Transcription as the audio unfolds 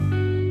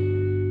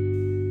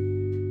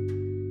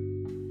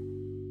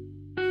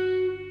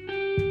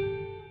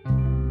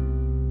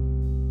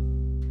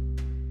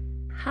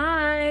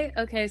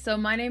Okay, so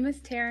my name is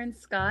Taryn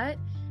Scott,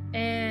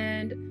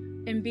 and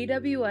in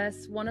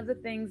BWS, one of the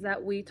things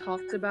that we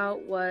talked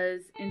about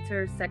was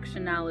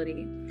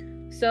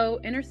intersectionality.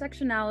 So,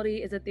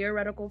 intersectionality is a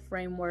theoretical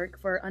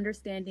framework for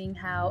understanding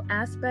how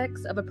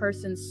aspects of a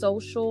person's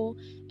social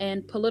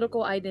and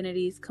political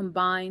identities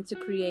combine to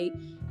create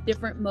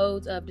different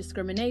modes of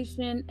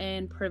discrimination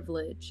and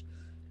privilege.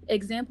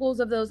 Examples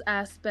of those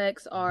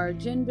aspects are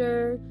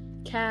gender,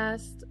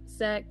 caste,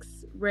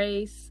 sex,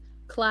 race,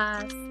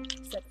 class,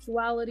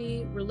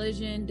 sexuality,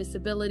 religion,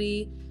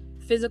 disability,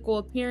 physical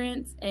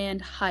appearance, and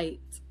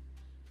height.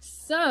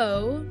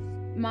 So,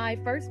 my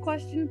first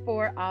question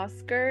for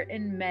Oscar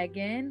and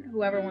Megan,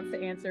 whoever wants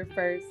to answer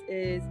first,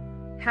 is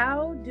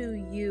how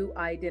do you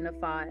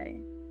identify?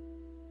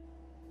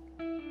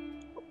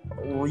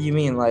 What do you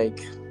mean, like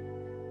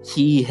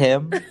he,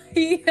 him?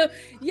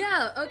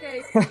 Yeah,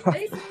 okay.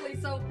 Basically,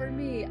 so for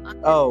me,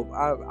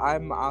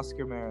 I'm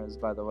Oscar Maris,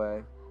 by the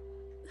way.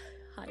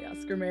 hi,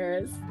 Oscar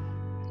Maris.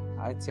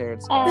 Hi,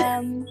 Terrence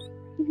Scott.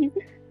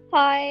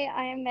 Hi,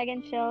 I am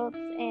Megan Schultz,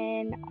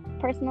 and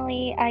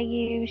personally, I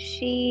use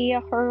she,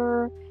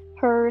 her,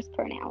 hers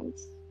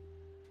pronouns.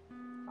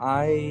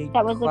 I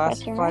That was the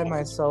question, classify right?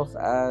 myself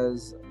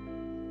as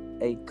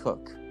a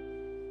cook.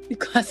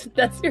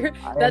 That's your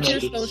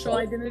social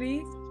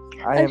identity?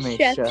 I am a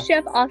chef.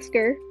 Chef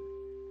Oscar.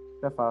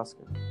 Chef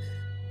Oscar.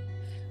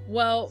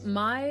 Well,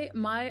 my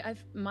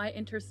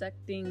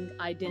intersecting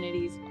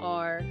identities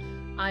are: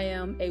 I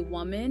am a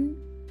woman,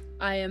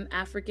 I am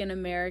African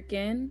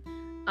American,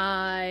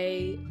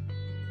 I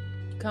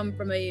come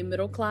from a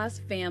middle class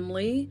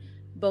family.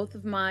 Both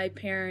of my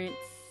parents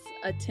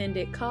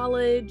attended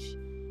college,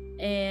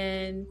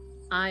 and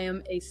I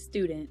am a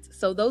student.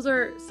 So those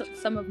are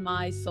some of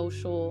my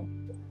social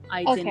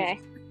identities. Okay.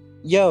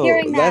 Yo,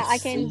 Hearing that, I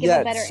can give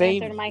a better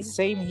answer to my...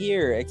 Same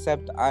here,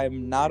 except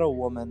I'm not a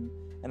woman,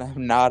 and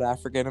I'm not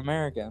African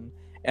American,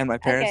 and my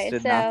parents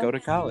did not go to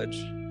college.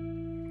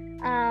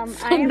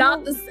 I'm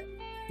not the same.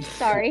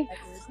 Sorry.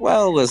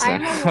 Well,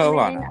 listen, hold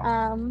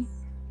on.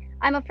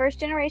 I'm a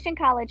first-generation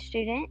college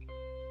student.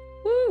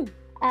 Woo!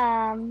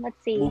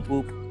 Let's see. Whoop,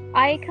 whoop.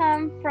 I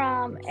come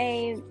from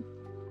I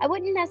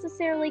wouldn't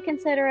necessarily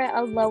consider it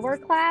a lower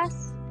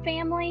class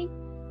family,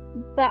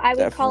 but I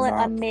would call it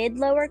a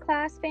mid-lower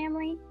class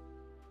family.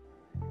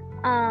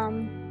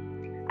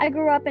 I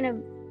grew up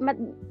in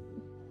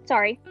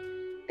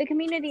the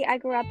community I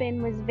grew up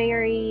in was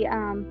very,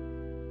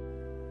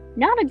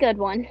 not a good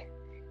one.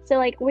 So,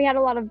 like, we had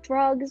a lot of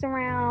drugs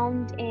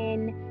around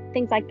and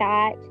things like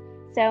that.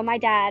 So my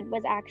dad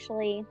was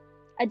actually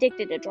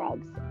addicted to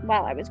drugs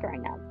while I was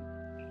growing up.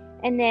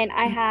 And then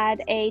I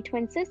had a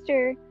twin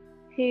sister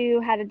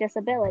who had a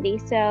disability.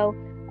 So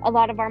a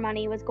lot of our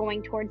money was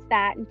going towards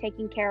that and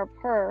taking care of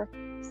her.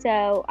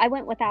 So I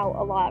went without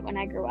a lot when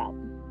I grew up.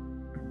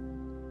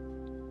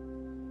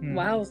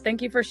 Wow,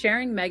 thank you for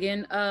sharing,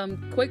 Megan.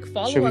 Quick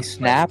follow-up. Should we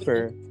snap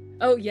or?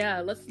 Oh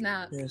yeah, let's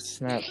snap. Yeah,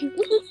 snap.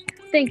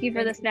 Thank you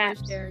for the snap.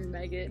 For sharing,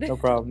 Megan. No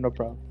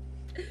problem.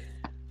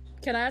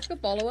 Can I ask a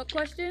follow-up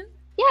question?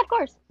 Yeah, of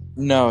course.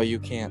 No, you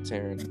can't,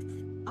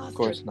 Taryn. Oscar, of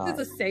course not.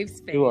 This is a safe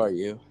space. Who are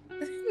you?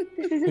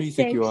 Who do you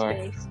think you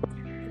are?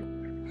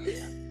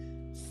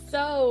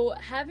 So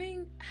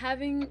having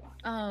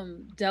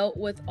dealt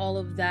with all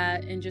of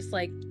that and just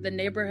like the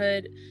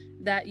neighborhood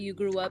that you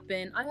grew up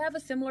in, I have a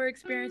similar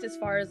experience as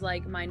far as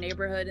like my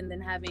neighborhood and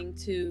then having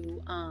to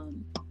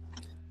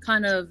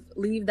kind of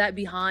leave that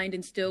behind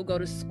and still go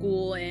to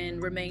school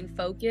and remain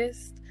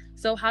focused.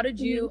 So how did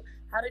you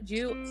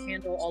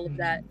handle all of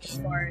that as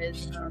far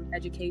as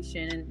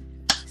education and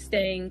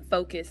staying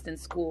focused in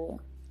school?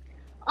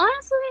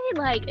 Honestly,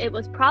 like, it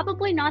was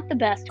probably not the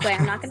best way,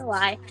 I'm not gonna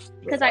lie,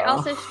 because I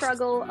also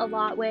struggle a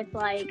lot with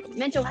like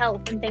mental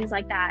health and things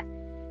like that.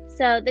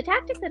 So the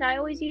tactic that I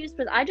always used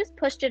was I just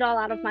pushed it all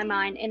out of my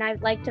mind, and I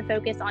like to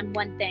focus on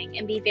one thing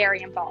and be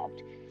very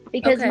involved,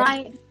 because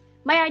my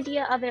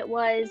idea of it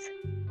was,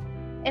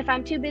 if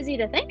I'm too busy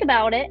to think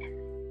about it,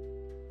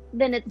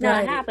 then it's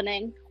not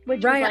happening.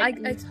 Which was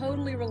like, I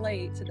totally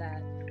relate to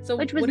that. So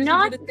which was what did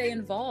not... you do to stay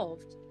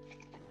involved?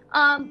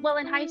 Well,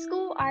 in high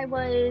school, I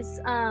was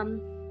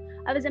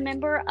a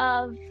member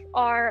of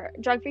our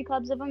Drug Free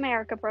Clubs of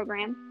America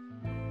program,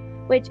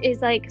 which is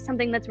like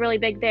something that's really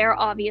big there,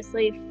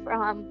 obviously,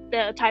 from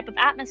the type of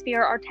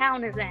atmosphere our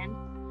town is in.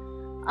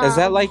 Is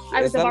that like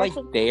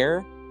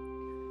DARE?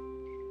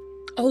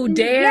 Oh,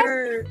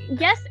 DARE!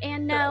 Yes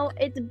and no.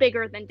 It's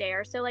bigger than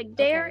DARE. So like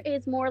DARE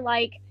is more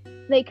like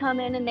they come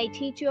in and they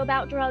teach you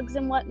about drugs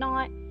and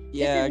whatnot.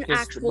 Yeah,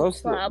 because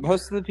most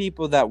of the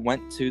people that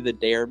went to the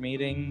DARE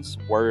meetings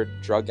were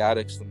drug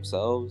addicts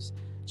themselves,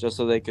 just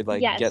so they could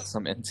get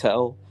some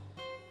intel.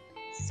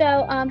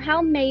 So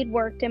how MAID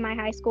worked in my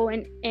high school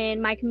and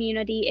in my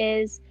community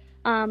is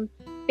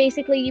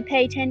basically you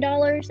pay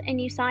 $10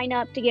 and you sign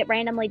up to get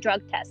randomly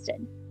drug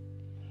tested.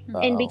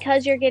 And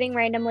because you're getting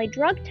randomly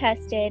drug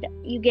tested,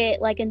 you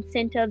get like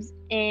incentives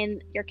in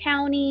your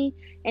county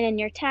and in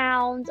your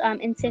towns,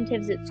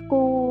 incentives at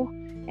school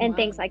and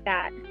things like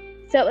that.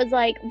 So it was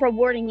like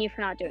rewarding you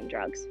for not doing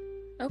drugs.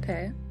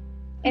 Okay.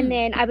 And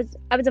then I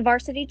was a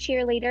varsity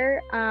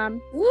cheerleader.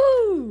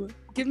 Woo!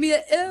 Give me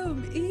an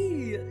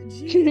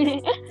M-E-G.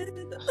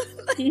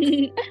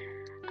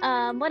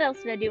 What else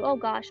did I do? Oh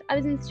gosh, I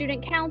was in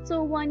student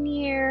council one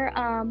year.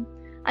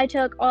 I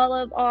took all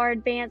of our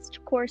advanced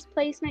course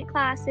placement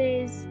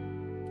classes.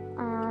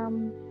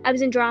 I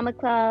was in drama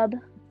club.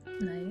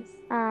 Nice.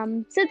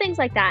 So things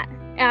like that.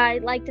 I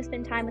like to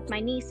spend time with my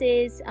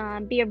nieces,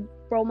 be a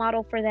role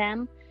model for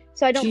them.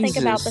 So I don't think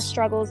about the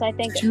struggles. I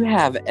think. Do you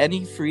have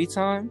any free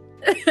time?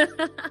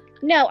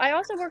 No, I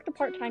also worked a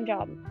part-time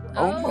job.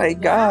 Oh my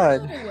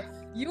God.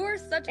 You are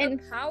such a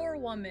power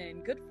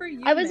woman. Good for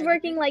you. I was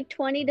working like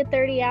 20 to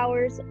 30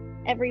 hours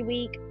every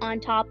week on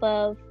top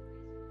of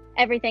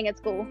everything at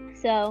school.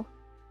 So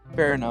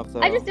fair enough,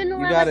 though. I just didn't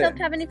allow myself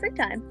to have any free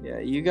time. Yeah,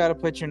 you got to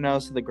put your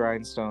nose to the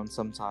grindstone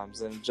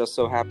sometimes, and it just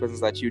so happens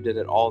that you did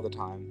it all the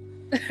time.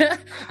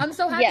 I'm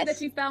so happy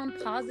that you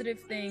found positive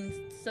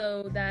things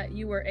so that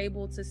you were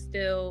able to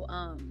still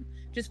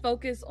just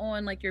focus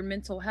on like your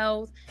mental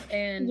health,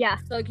 and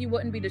so like you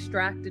wouldn't be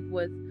distracted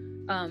with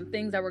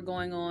things that were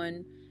going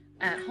on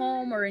at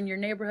home or in your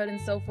neighborhood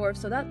and so forth.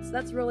 So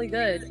that's really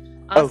good.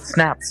 Oscar,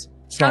 snaps.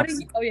 Snaps.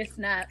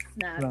 Snaps.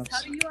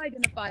 How do you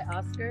identify,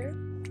 Oscar?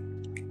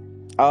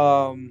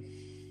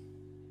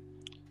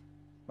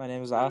 My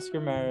name is Oscar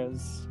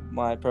Mares.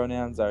 My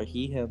pronouns are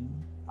he, him.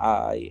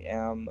 I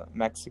am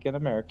Mexican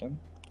American.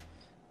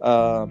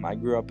 I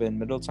grew up in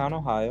Middletown,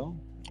 Ohio,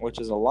 which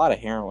is a lot of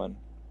heroin.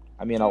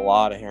 I mean, a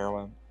lot of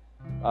heroin.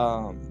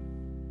 A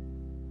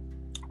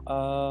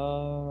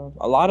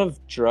lot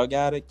of drug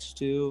addicts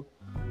too.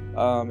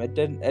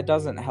 It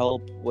doesn't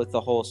help with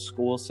the whole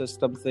school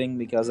system thing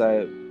because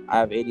I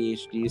have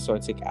ADHD, so I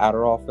take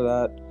Adderall for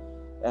that.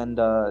 And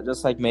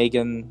just like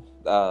Megan,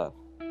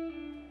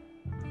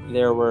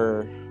 there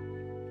were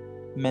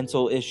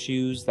mental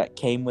issues that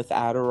came with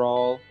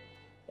Adderall,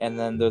 and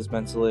then those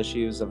mental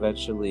issues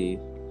eventually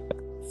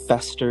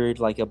festered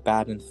like a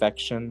bad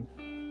infection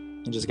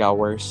and just got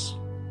worse.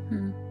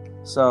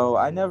 So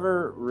I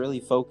never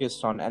really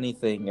focused on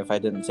anything if I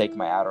didn't take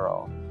my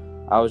Adderall.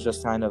 I was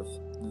just kind of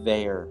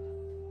there.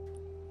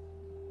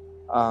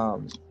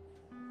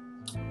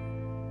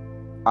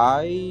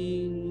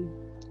 I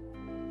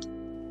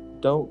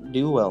don't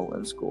do well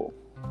in school.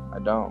 I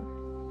don't.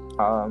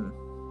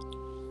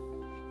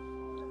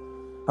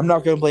 I'm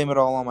not going to blame it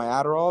all on my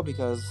Adderall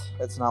because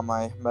it's not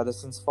my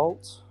medicine's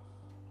fault.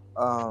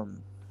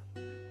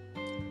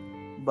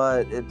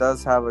 But it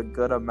does have a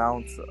good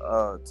amount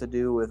to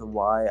do with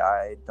why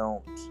I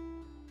don't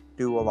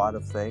do a lot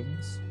of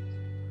things.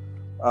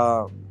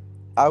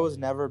 I was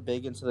never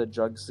big into the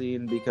drug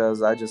scene because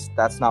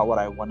that's not what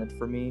I wanted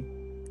for me.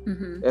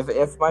 Mm-hmm.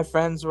 If my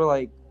friends were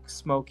like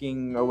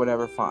smoking or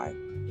whatever,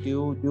 fine.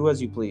 Do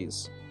as you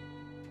please.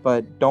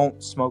 But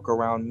don't smoke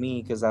around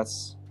me because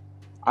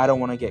I don't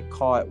want to get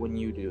caught when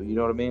you do. You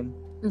know what I mean?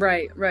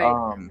 Right.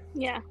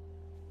 Yeah.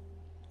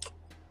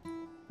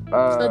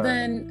 So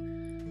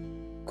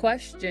then,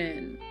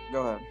 question.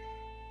 Go ahead.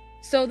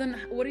 So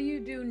then, what do you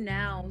do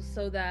now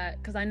so that?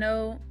 Because I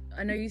know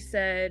you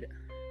said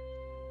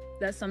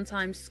that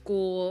sometimes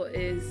school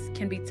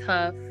can be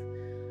tough,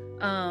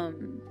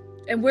 and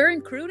we're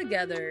in crew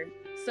together.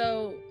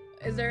 So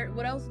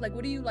what else? Like,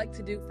 what do you like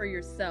to do for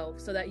yourself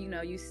so that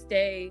you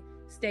stay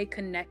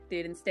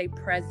connected and stay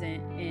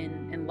present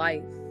in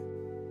life?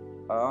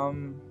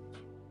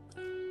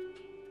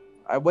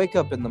 I wake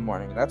up in the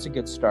morning. That's a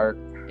good start.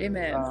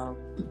 Amen.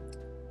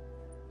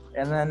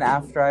 And then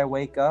after I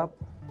wake up,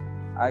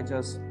 I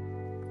just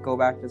go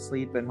back to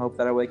sleep and hope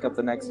that I wake up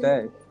the next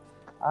day.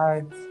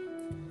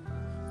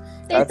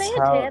 They say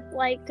a tip,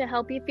 like, to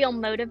help you feel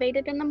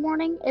motivated in the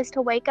morning is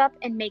to wake up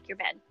and make your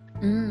bed.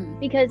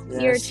 Because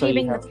you're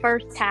achieving the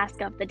first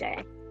task of the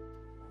day.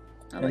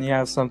 And you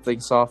have something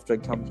soft to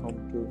come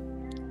home to.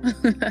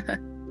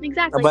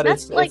 Exactly. But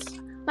that's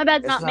my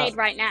bed's not made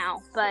right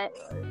now, but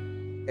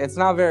it's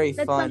not very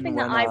fun. That's something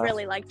that I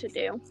really like to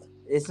do.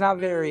 It's not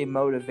very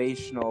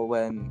motivational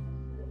when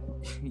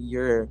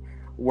your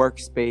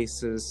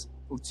workspace is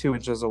 2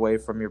 inches away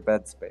from your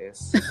bed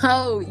space.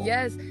 Oh,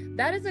 yes.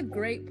 That is a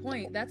great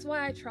point. That's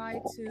why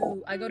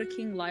I go to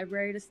King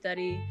Library to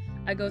study.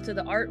 I go to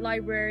the art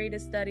library to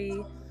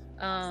study.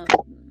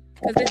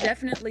 Because it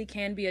definitely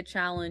can be a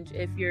challenge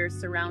if you're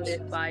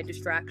surrounded by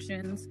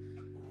distractions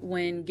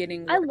when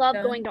getting work I love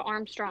done. Going to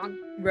Armstrong.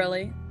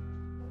 Really?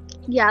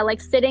 Yeah,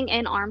 like sitting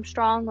in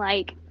Armstrong,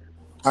 like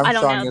I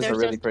don't know. Is a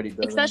really pretty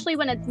building. Especially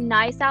when it's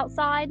nice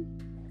outside.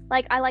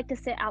 Like, I like to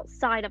sit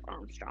outside of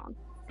Armstrong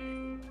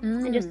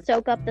and just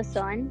soak up the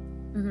sun.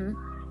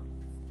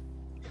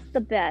 It's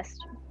the best.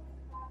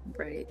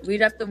 Right. We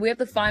have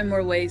to find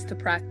more ways to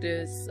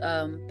practice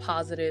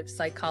positive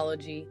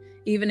psychology,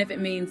 even if it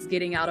means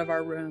getting out of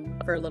our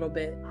room for a little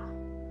bit.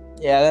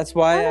 Yeah, that's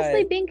why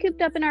honestly, being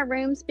cooped up in our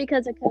rooms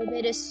because of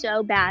COVID is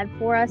so bad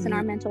for us and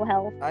our mental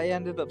health. I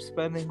ended up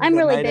spending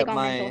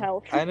mental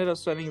health. I ended up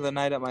spending the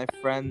night at my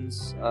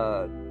friend's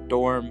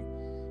dorm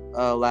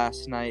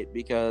last night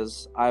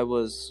because I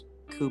was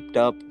cooped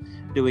up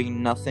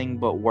doing nothing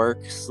but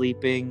work,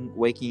 sleeping,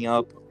 waking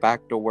up,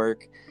 back to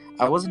work.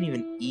 I wasn't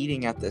even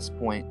eating at this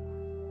point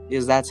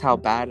because that's how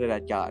bad it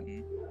had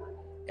gotten.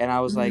 And I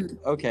was like,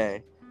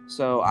 okay,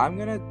 so I'm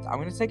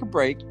gonna take a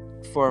break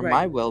for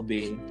my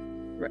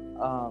well-being. Right.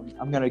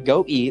 I'm gonna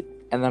go eat,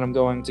 and then I'm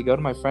going to go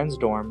to my friend's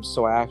dorm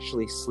so I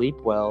actually sleep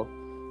well,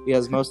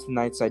 because most of the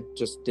nights I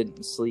just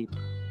didn't sleep.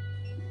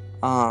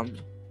 Are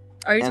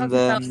you talking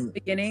about the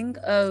beginning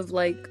of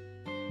like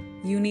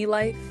uni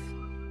life?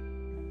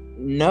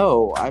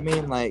 No, I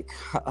mean like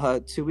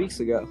 2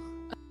 weeks ago.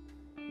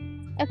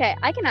 Okay,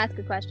 I can ask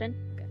a question.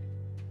 Okay.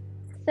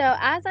 So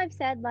as I've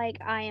said, like,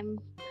 I am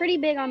pretty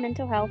big on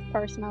mental health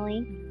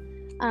personally.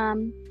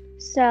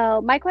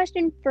 So my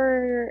question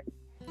for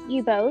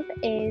you both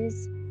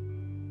is,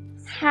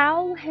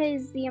 how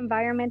has the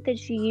environment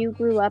that you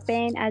grew up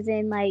in, as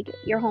in like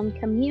your home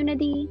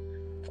community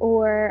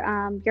or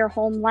your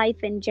home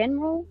life in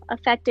general,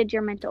 affected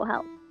your mental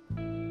health?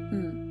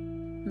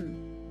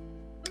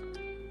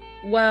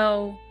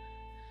 Well,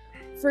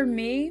 for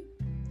me,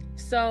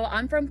 so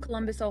I'm from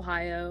Columbus,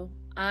 Ohio.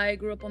 I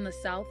grew up on the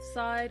south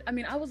side. I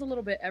mean, I was a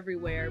little bit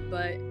everywhere,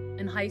 but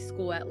in high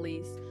school at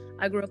least,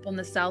 I grew up on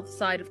the south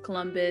side of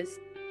Columbus,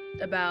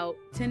 about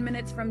 10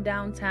 minutes from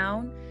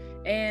downtown.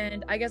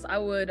 And I guess I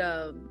would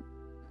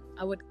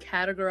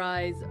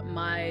categorize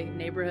my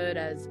neighborhood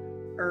as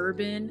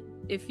urban,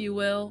 if you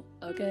will.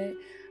 Okay.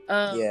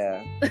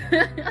 Yeah,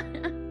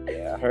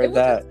 I heard it was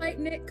that. a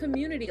tight-knit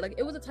community. Like,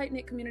 it was a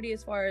tight-knit community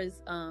as far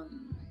as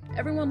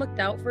everyone looked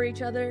out for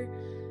each other.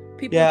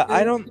 People. Yeah,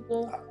 I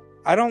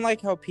don't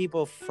like how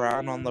people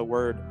frown on the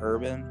word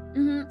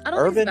urban. I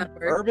don't think it's a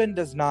bad word. Urban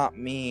does not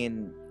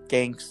mean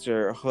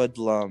gangster,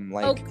 hoodlum,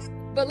 like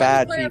but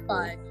bad let me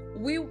clarify.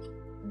 people.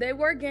 They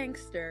were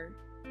gangster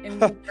and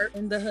we were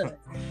in the hood.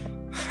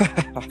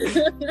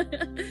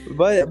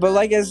 but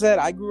like I said,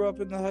 I grew up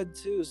in the hood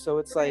too, so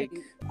it's Right.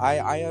 like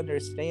I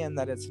understand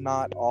that it's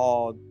not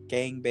all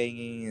gang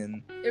banging,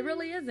 and It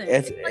really isn't.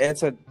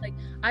 it's a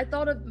I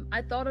thought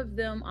of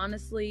them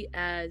honestly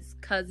as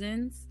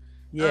cousins.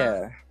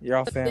 you're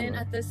all But family. then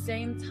at the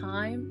same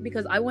time,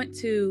 because I went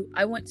to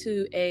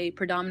a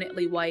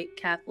predominantly white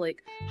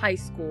Catholic high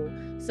school,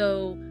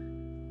 so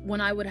when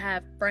I would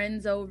have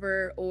friends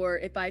over, or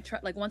if I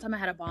like one time I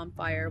had a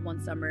bonfire one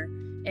summer,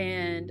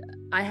 and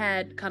I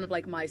had kind of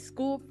like my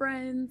school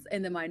friends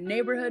and then my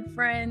neighborhood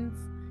friends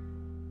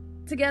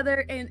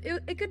together, and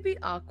it could be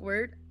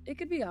awkward. It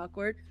could be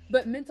awkward.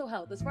 But mental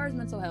health, as far as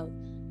mental health,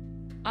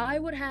 I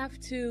would have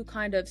to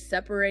kind of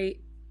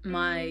separate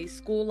my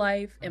school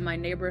life and my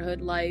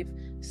neighborhood life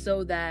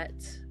so that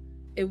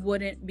it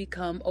wouldn't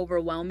become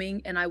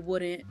overwhelming and I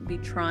wouldn't be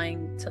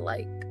trying to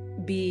like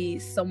be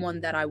someone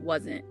that I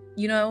wasn't,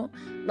 you know?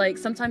 Like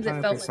sometimes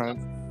it felt like I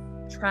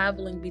was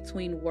traveling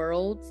between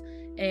worlds,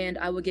 and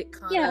I would get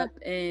caught up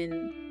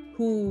in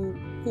who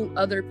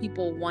other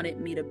people wanted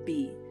me to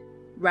be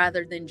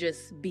rather than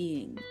just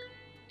being,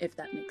 if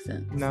that makes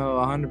sense. No,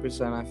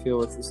 100%. I feel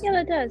what you're saying.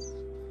 Yeah, that does.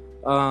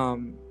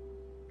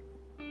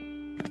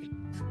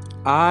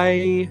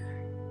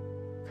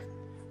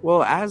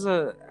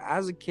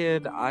 As a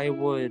kid, I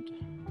would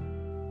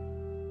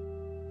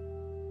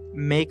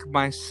make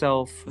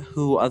myself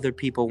who other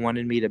people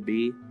wanted me to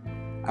be.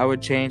 I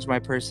would change my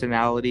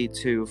personality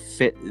to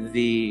fit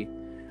the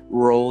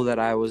role that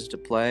I was to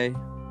play.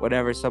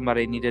 Whatever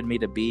somebody needed me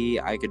to be,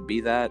 I could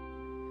be that.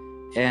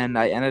 And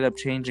I ended up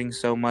changing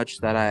so much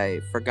that I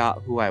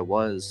forgot who I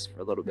was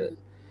for a little bit.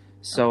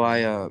 So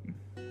I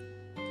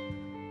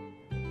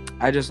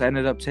just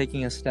ended up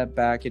taking a step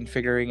back and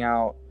figuring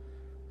out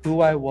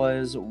who I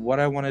was, what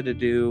I wanted to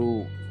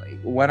do,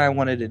 like, when I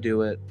wanted to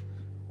do it.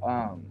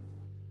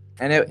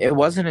 And it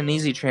wasn't an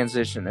easy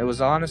transition. It was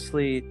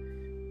honestly,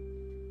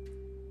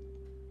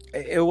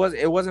 it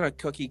wasn't a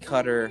cookie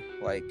cutter.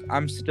 Like,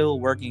 I'm still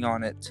working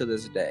on it to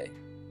this day.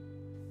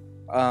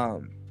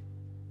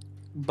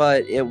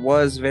 But it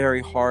was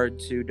very hard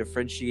to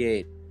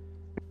differentiate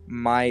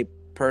my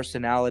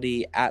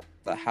personality at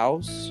the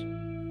house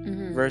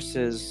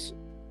versus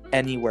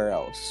anywhere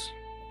else.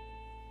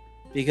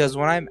 Because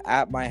when I'm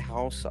at my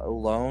house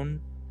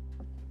alone,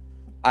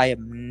 I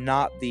am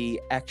not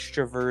the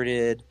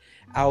extroverted,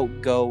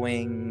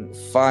 outgoing,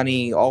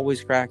 funny,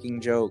 always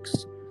cracking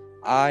jokes.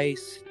 I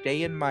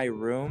stay in my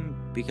room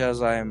because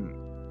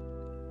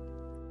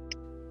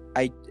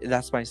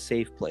that's my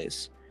safe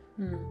place.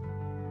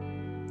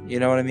 You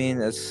know what I mean?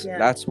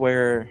 That's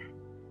where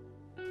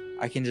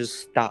I can just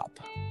stop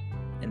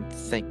and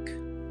think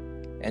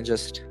and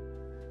just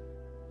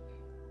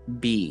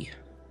be.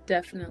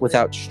 Definitely.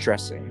 Without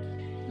stressing.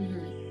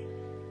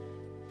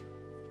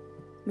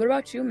 What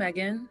about you,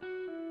 Megan?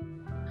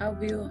 How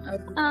have you?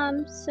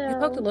 So you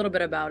talked a little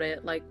bit about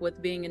it, like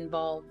with being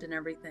involved and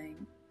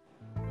everything.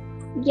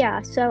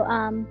 Yeah. So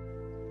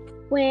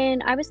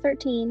when I was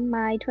 13,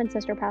 my twin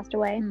sister passed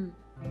away.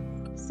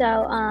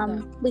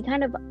 So we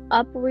kind of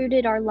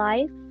uprooted our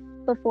life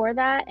before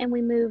that, and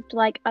we moved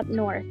like up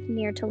north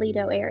near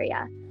Toledo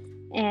area.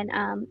 And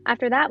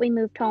after that, we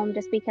moved home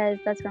just because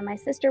that's where my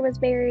sister was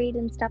buried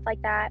and stuff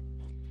like that.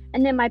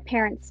 And then my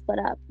parents split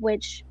up,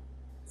 which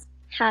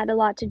had a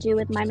lot to do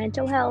with my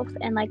mental health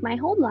and like my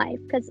home life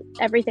because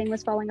everything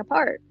was falling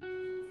apart.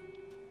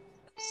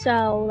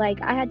 So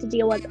like I had to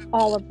deal with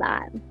all of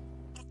that.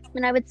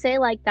 And I would say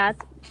like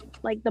that's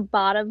like the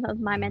bottom of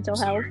my mental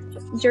health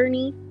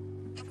journey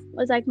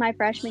was like my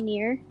freshman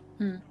year.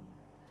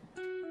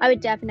 I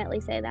would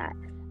definitely say that.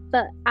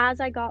 But as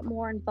I got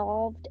more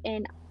involved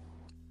and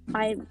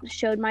I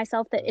showed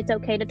myself that it's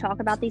okay to talk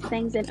about these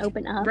things and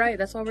open up. Right,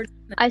 that's what we're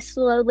doing. I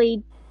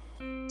slowly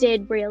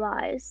did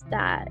realize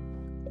that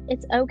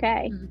it's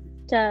okay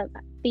to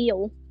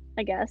feel,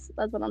 I guess.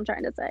 That's what I'm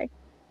trying to say.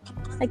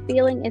 Like,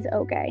 feeling is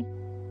okay.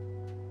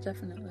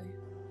 Definitely.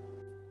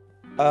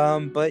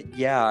 But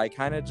yeah, I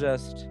kind of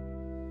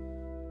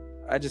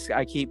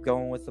I keep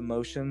going with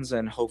emotions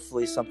and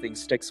hopefully something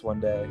sticks one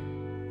day.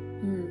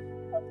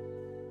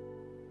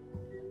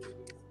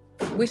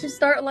 We should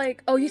start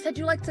like, oh, you said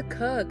you like to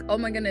cook. Oh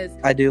my goodness.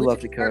 I do We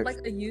love should to start cook.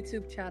 like a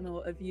YouTube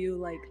channel of you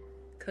like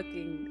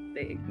cooking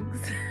things.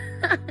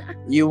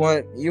 You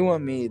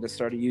want me to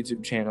start a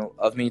YouTube channel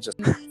of me just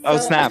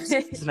snaps.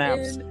 Yes,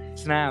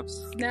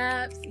 snaps.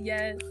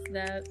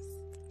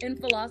 In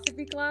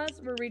philosophy class,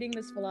 we're reading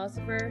this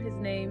philosopher. His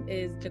name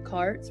is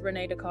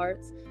Rene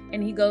Descartes,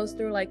 and he goes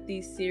through like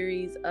these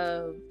series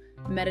of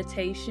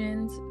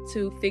meditations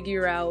to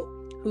figure out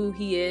who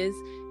he is.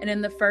 And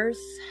in the first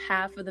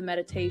half of the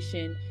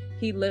meditation,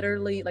 he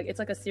literally, like, it's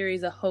like a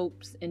series of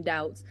hopes and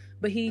doubts,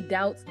 but he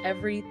doubts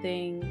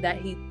everything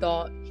that he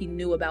thought he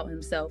knew about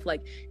himself.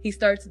 Like, he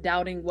starts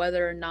doubting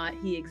whether or not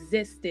he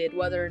existed,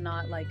 whether or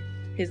not like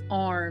his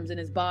arms and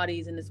his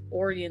bodies and his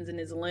organs and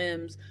his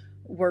limbs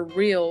were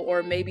real,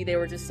 or maybe they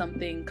were just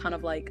something kind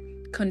of like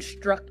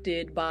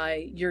constructed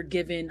by your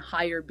given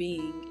higher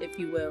being, if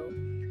you will.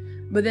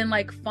 But then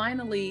like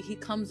finally he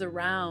comes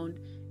around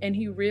and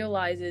he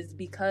realizes,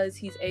 because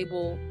he's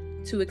able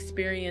to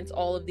experience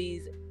all of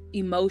these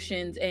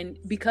emotions and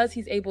because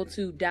he's able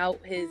to doubt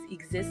his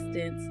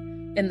existence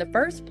in the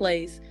first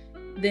place,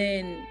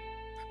 then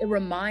it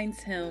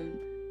reminds him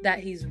that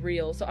he's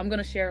real. So I'm going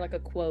to share like a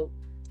quote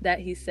that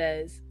he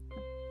says.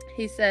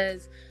 He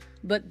says,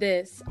 "But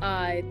this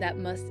I that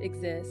must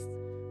exist,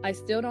 I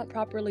still don't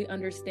properly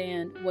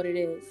understand what it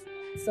is,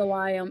 so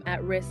I am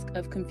at risk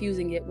of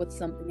confusing it with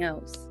something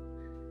else."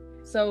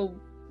 So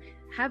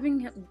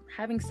having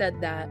said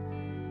that,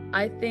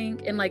 I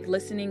think, and like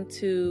listening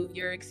to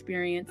your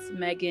experience,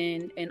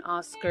 Megan and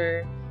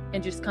Oscar,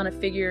 and just kind of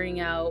figuring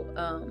out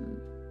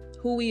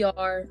who we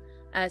are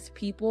as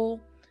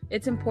people,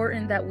 it's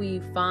important that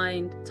we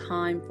find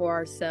time for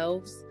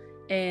ourselves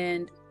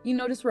and, you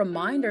know, just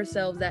remind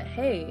ourselves that,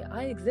 hey,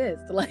 I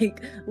exist.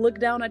 Like, look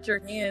down at your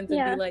hands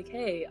and be like,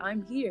 hey,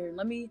 I'm here.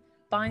 Let me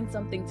find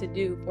something to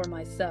do for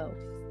myself.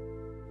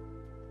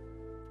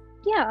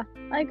 Yeah,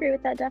 I agree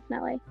with that,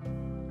 definitely.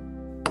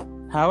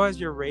 How has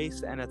your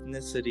race and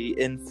ethnicity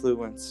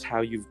influenced how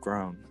you've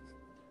grown?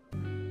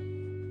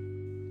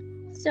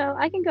 So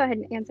I can go ahead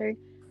and answer.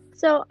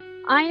 So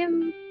I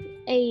am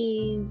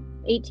a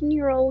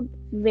 18-year-old,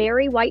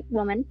 very white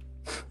woman.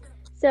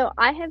 So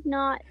I have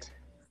not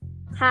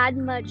had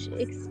much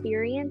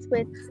experience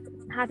with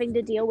having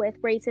to deal with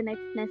race and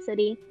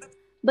ethnicity.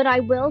 But I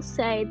will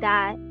say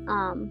that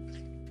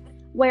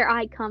where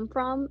I come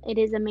from, it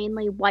is a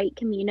mainly white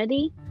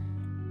community.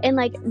 And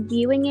like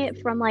viewing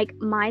it from like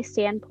my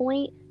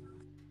standpoint,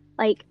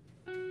 like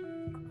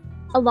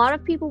a lot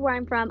of people where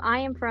I'm from, I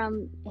am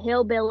from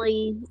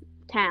hillbilly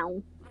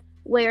town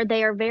where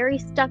they are very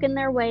stuck in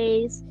their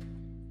ways.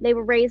 They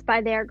were raised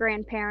by their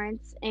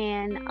grandparents,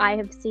 and I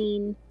have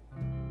seen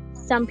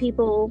some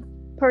people,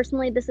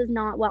 personally, this is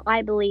not what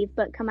I believe,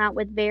 but come out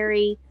with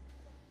very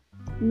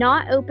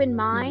not open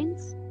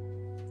minds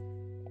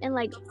and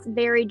like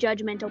very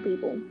judgmental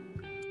people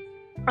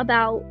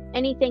about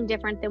anything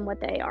different than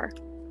what they are.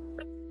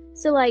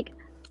 So like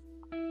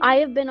I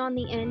have been on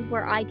the end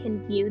where I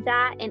can view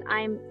that, and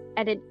I'm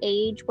at an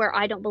age where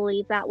I don't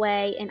believe that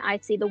way, and I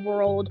see the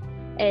world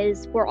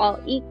as we're all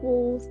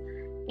equals,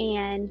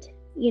 and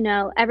you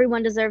know,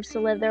 everyone deserves to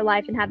live their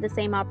life and have the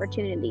same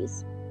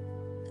opportunities.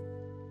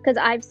 Because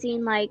I've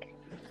seen like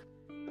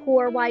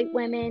poor white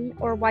women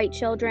or white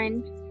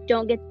children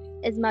don't get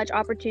as much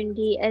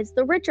opportunity as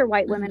the richer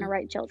white women or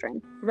white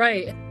children.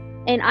 Right.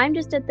 And I'm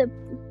just at the,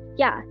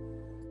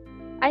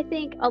 I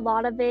think a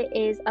lot of it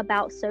is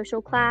about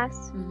social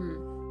class,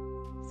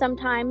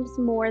 sometimes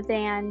more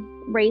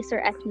than race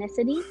or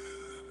ethnicity.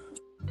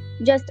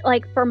 Just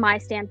like from my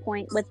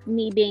standpoint, with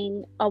me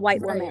being a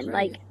white woman,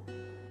 like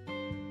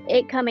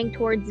it coming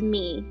towards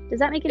me. Does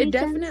that make any sense? It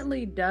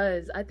definitely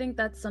does. I think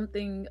that's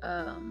something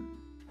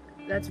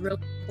that's real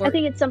important. I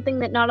think it's something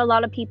that not a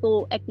lot of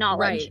people acknowledge.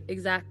 Right,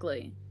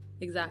 exactly.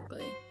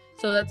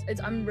 So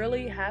I'm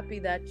really happy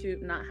that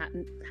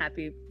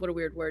happy, what a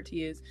weird word to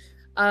use.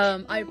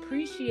 I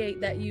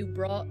appreciate that you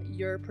brought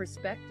your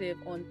perspective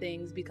on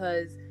things,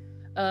 because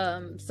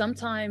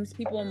sometimes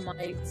people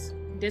might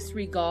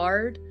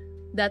disregard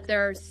that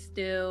there are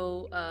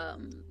still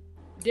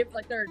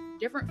there are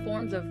different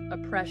forms of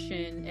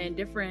oppression, and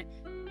different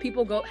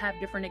people have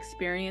different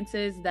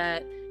experiences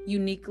that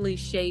uniquely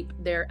shape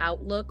their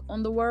outlook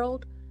on the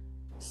world.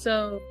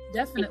 So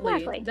definitely,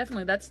 Exactly.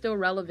 definitely, that's still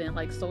relevant,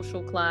 like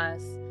social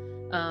class,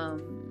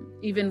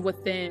 even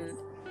within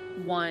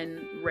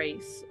one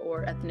race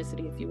or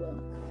ethnicity, if you will.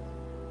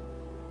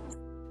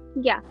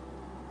 Yeah.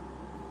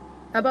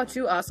 How about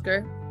you,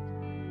 Oscar?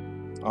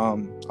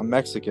 I'm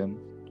Mexican.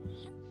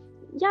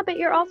 Yeah, but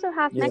you're also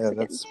half Yeah, Mexican,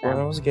 that's what I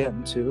so was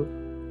getting to.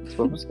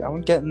 I was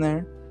getting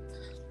there.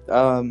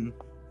 I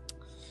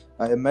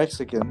am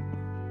Mexican,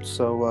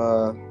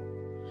 so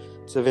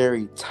it's a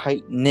very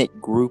tight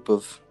knit group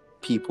of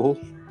people.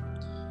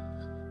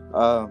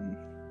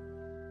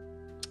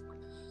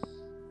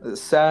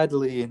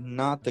 Sadly,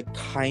 not the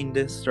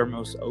kindest or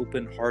most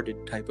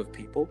open-hearted type of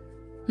people.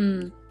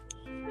 No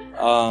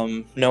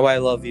I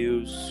love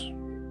yous,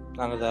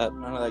 none of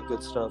that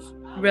good stuff.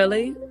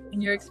 Really?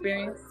 In your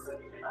experience?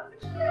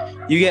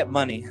 You get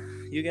money.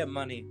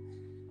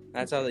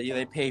 That's how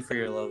they pay for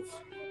your love.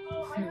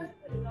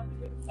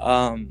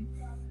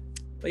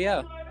 But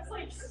yeah,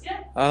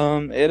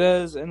 it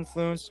has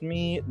influenced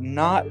me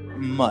not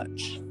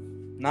much,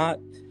 not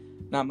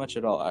much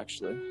at all,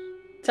 actually.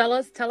 Tell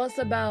us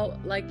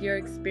about like your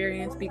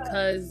experience,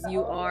 because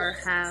you are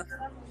half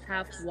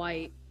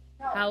white.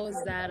 How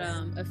has that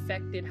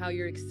affected how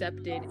you're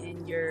accepted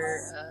in your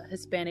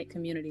Hispanic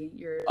community?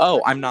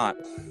 I'm not.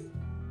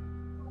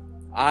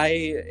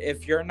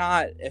 If you're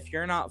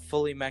not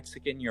fully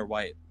Mexican, you're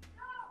white.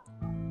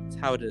 That's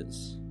how it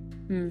is.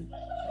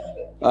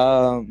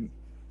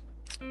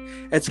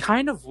 It's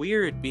kind of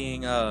weird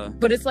being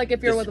but it's like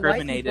if you're with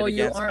white people,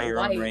 you against by aren't your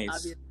white, own race.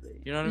 obviously.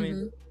 You know what I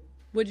mean?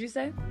 What'd you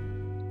say?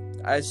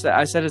 I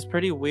said it's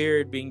pretty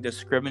weird being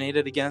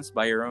discriminated against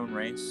by your own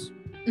race.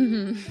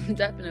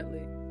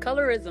 Definitely.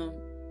 Colorism.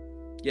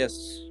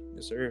 Yes,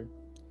 sir.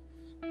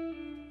 I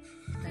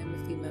am a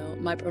female.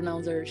 My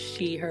pronouns are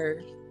she,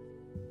 her.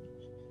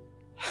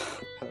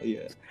 Hell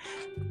yeah.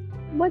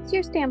 what's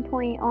your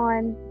standpoint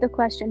on the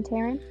question,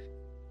 Taryn?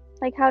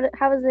 Like, how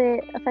has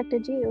it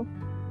affected you?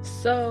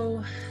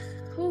 So,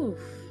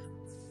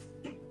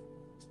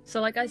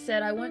 like I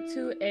said, I went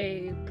to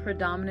a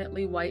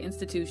predominantly white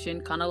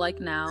institution, kind of like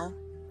now.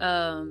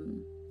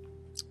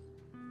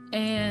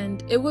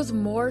 And it was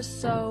more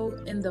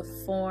so in the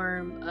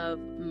form of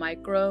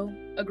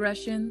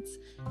microaggressions.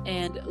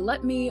 And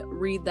let me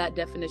read that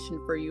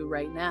definition for you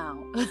right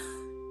now.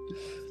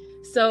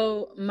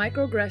 So, a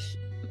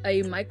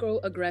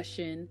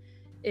microaggression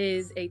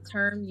is a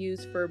term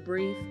used for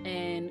brief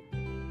and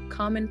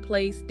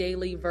commonplace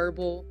daily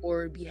verbal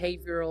or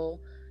behavioral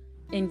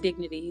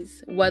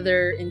indignities,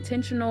 whether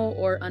intentional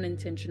or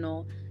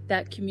unintentional,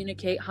 that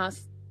communicate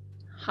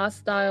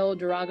hostile,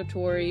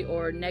 derogatory,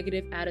 or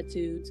negative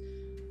attitudes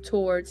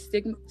towards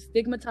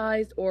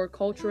stigmatized or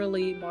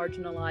culturally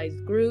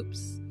marginalized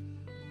groups.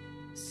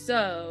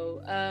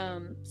 So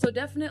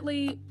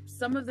definitely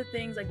some of the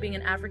things, like being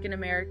an African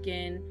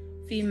American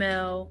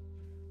female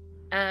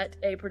at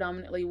a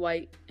predominantly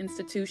white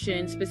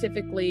institution,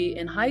 specifically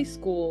in high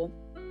school,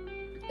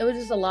 it was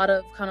just a lot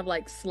of kind of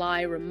like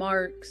sly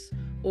remarks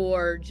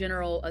or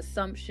general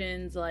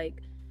assumptions.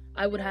 Like,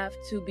 I would have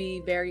to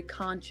be very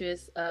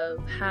conscious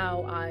of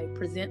how I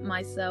present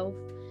myself,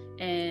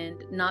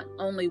 and not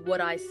only what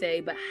I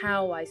say, but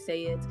how I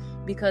say it,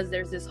 because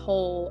there's this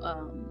whole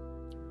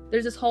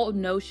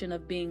notion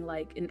of being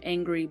like an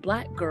angry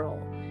black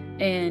girl.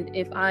 And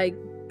if I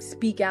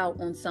speak out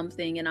on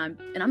something, and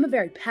I'm a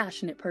very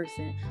passionate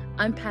person,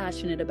 I'm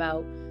passionate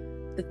about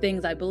the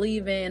things I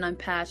believe in, I'm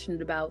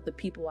passionate about the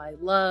people I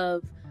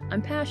love,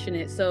 I'm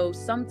passionate. So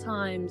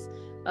sometimes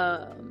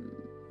I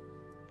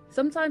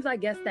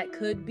guess that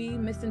could be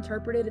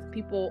misinterpreted if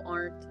people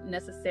aren't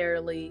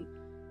necessarily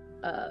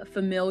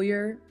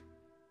familiar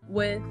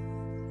with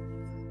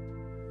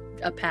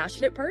a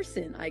passionate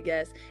person, I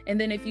guess. And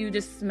then if you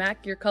just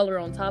smack your color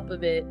on top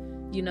of it,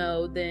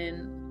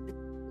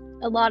 then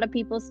a lot of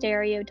people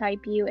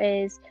stereotype you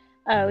as,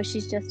 oh,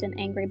 she's just an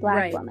angry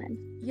black woman.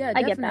 Yeah,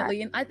 I definitely.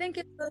 Get that. And I think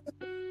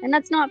and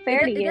that's not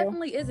fair to you. It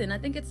definitely isn't. I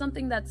think it's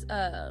something that's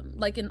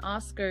like in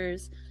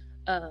Oscar's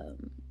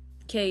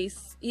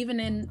case, even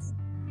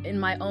in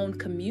my own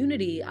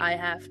community,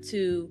 I'm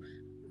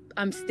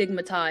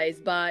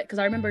stigmatized by, because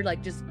I remember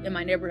like just in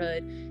my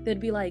neighborhood,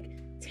 they'd be like,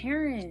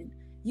 Taryn,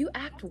 you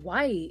act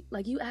white.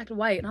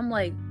 And I'm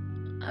like,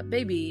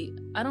 baby,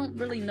 I don't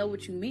really know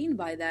what you mean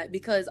by that,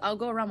 because I'll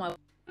go around my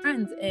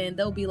friends and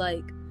they'll be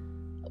like,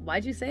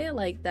 why'd you say it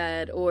like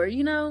that? Or,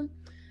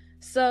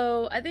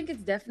 so I think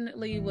it's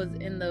definitely was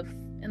in the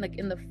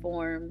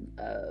form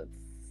of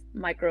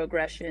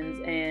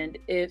microaggressions. And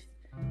if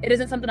it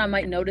isn't something I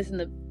might notice in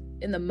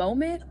the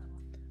moment,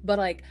 but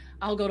like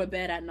I'll go to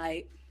bed at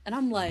night and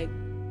I'm like,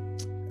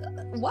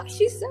 why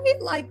she say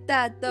it like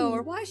that though?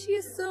 Or why she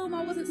assume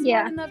I wasn't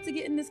smart enough to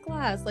get in this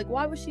class? Like,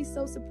 why was she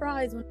so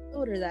surprised when I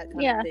told her that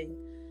kind of thing?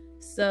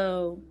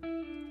 So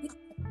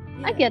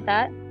I get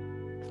that.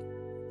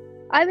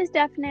 I was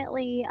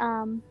definitely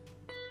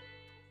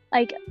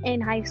like in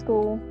high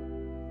school,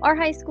 our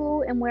high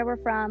school and where we're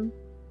from,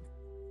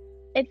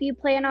 if you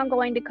plan on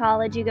going to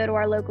college, you go to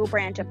our local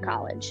branch of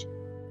college.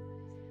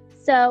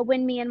 So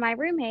when me and my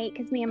roommate,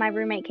 because me and my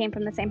roommate came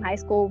from the same high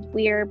school,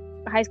 we're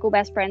high school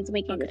best friends, and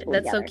we came to school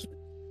That's together. so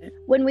cute.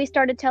 When we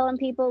started telling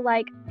people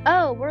like,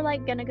 oh, we're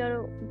like gonna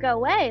go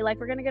away, like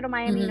we're gonna go to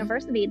Miami Mhm.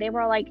 University, they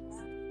were all like,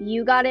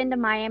 you got into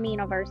Miami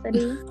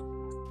University,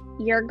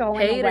 you're going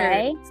Haters.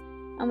 away.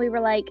 And we were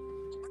like,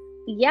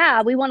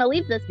 yeah, we want to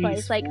leave this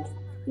place. Peaceful.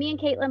 Like, me and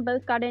Caitlin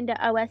both got into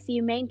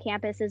OSU main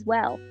campus as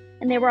well,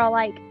 and they were all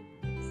like,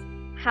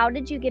 how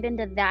did you get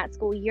into that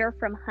school? You're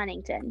from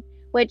Huntington,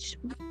 which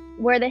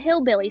we're the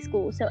hillbilly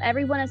school, so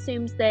everyone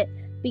assumes that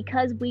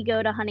because we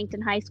go to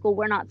Huntington High School,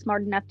 we're not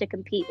smart enough to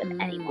compete with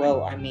anyone.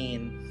 Well, I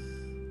mean,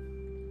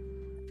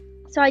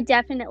 So I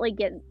definitely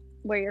get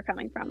where you're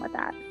coming from with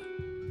that.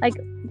 Like,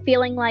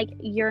 feeling like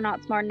you're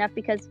not smart enough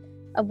because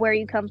of where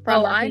you come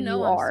from Oh, or who I know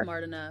you I'm are.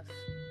 smart enough.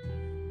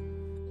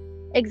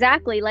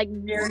 Exactly. Like,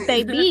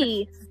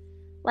 baby,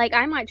 like,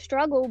 I might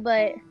struggle,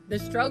 but The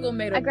struggle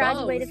made a I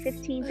graduated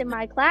boast. 15th in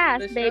my class,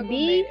 The struggle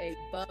baby. made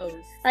a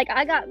boast. Like,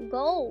 I got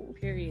gold.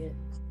 Period.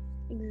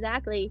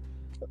 Exactly.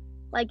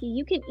 Like,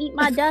 you can eat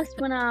my dust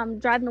when I'm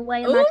driving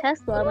away in my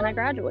Tesla when I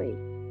graduate.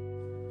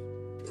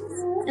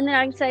 And then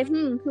I can say,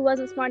 who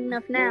wasn't smart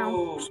enough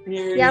now?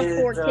 You have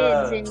 4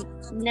 kids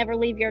and never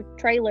leave your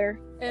trailer.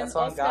 And That's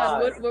on Oscar,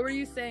 God. what were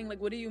you saying? Like,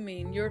 what do you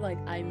mean? You're like,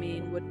 I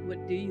mean, what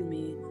do you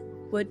mean?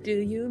 What do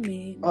you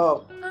mean?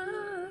 oh,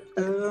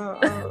 Ah.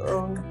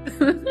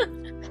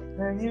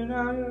 and you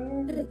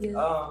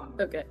know,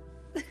 Okay.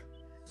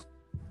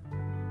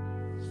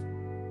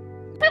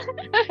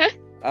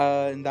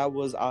 and that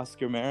was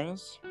Oscar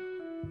Maris,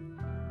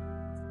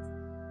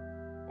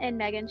 And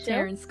Megan Schill.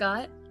 Taryn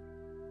Scott.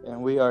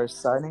 and we are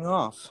signing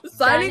off.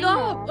 Signing Signing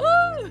off.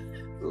 off.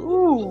 Ooh.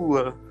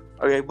 Ooh.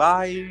 Okay,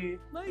 bye.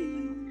 Bye.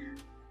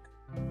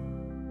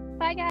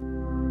 Bye, guys.